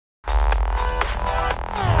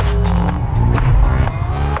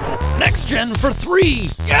Next Gen for 3!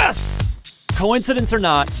 Yes! Coincidence or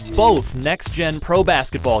not, both next-gen pro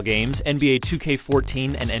basketball games, NBA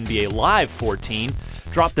 2K14 and NBA Live 14,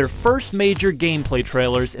 dropped their first major gameplay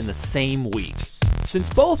trailers in the same week. Since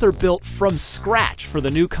both are built from scratch for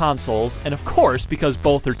the new consoles, and of course because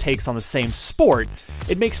both are takes on the same sport,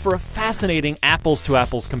 it makes for a fascinating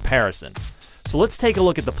apples-to-apples comparison. So let's take a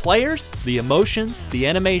look at the players, the emotions, the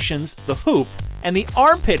animations, the hoop, and the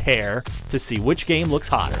armpit hair to see which game looks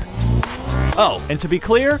hotter. Oh, and to be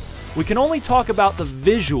clear, we can only talk about the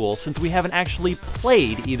visual since we haven't actually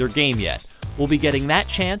played either game yet. We'll be getting that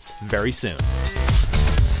chance very soon.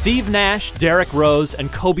 Steve Nash, Derrick Rose,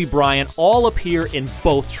 and Kobe Bryant all appear in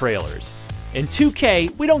both trailers. In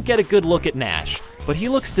 2K, we don't get a good look at Nash, but he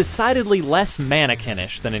looks decidedly less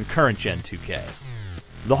mannequinish than in current-gen 2K.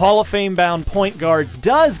 The Hall of Fame-bound point guard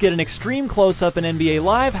does get an extreme close-up in NBA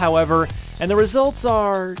Live, however, and the results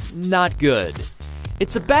are not good.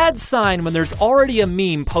 It's a bad sign when there's already a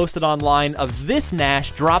meme posted online of this Nash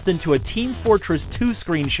dropped into a Team Fortress 2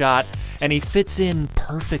 screenshot, and he fits in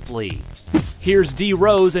perfectly. Here's D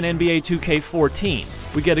Rose in NBA 2K14.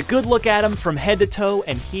 We get a good look at him from head to toe,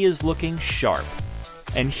 and he is looking sharp.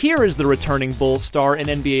 And here is the returning Bulls star in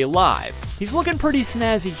NBA Live. He's looking pretty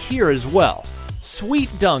snazzy here as well.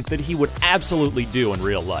 Sweet dunk that he would absolutely do in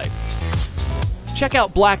real life. Check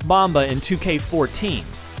out Black Mamba in 2K14.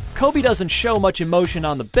 Kobe doesn't show much emotion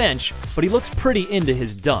on the bench, but he looks pretty into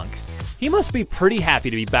his dunk. He must be pretty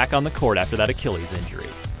happy to be back on the court after that Achilles injury.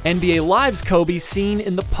 NBA Live's Kobe seen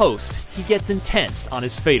in the post. He gets intense on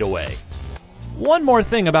his fadeaway. One more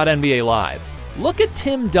thing about NBA Live. Look at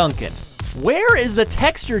Tim Duncan. Where is the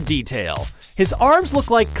texture detail? His arms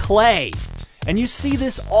look like clay. And you see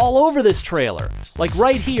this all over this trailer, like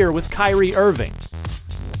right here with Kyrie Irving.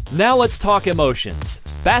 Now let's talk emotions.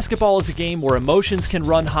 Basketball is a game where emotions can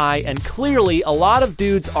run high, and clearly a lot of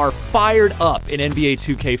dudes are fired up in NBA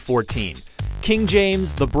 2K14. King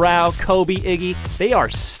James, The Brow, Kobe, Iggy, they are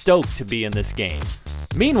stoked to be in this game.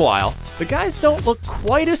 Meanwhile, the guys don't look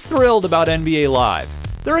quite as thrilled about NBA Live.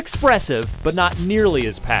 They're expressive, but not nearly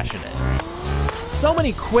as passionate. So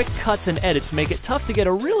many quick cuts and edits make it tough to get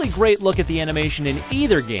a really great look at the animation in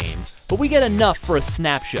either game, but we get enough for a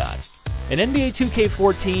snapshot. In NBA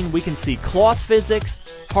 2K14, we can see cloth physics,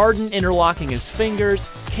 Harden interlocking his fingers,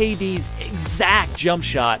 KD's exact jump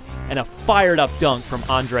shot, and a fired-up dunk from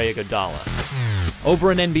Andre Iguodala.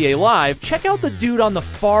 Over in NBA Live, check out the dude on the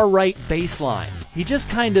far-right baseline. He just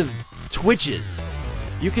kind of twitches.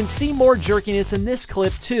 You can see more jerkiness in this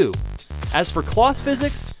clip, too. As for cloth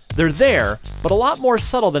physics, they're there, but a lot more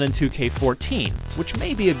subtle than in 2K14, which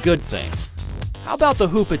may be a good thing. How about the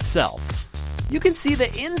hoop itself? You can see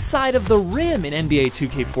the inside of the rim in NBA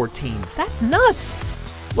 2K14. That's nuts!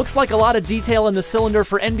 Looks like a lot of detail in the cylinder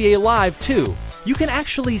for NBA Live, too. You can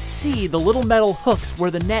actually see the little metal hooks where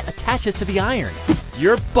the net attaches to the iron.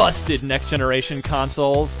 You're busted, next-generation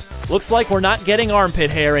consoles. Looks like we're not getting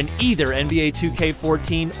armpit hair in either NBA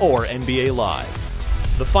 2K14 or NBA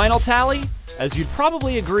Live. The final tally? As you'd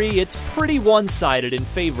probably agree, it's pretty one-sided in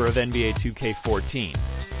favor of NBA 2K14.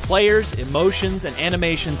 Players, emotions, and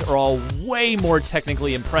animations are all way more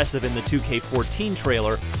technically impressive in the 2K14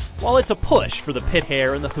 trailer, while it's a push for the pit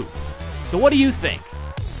hair and the hoop. So what do you think?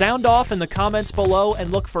 Sound off in the comments below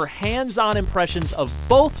and look for hands-on impressions of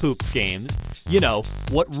both Hoops games, you know,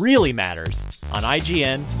 what really matters, on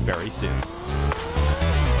IGN very soon.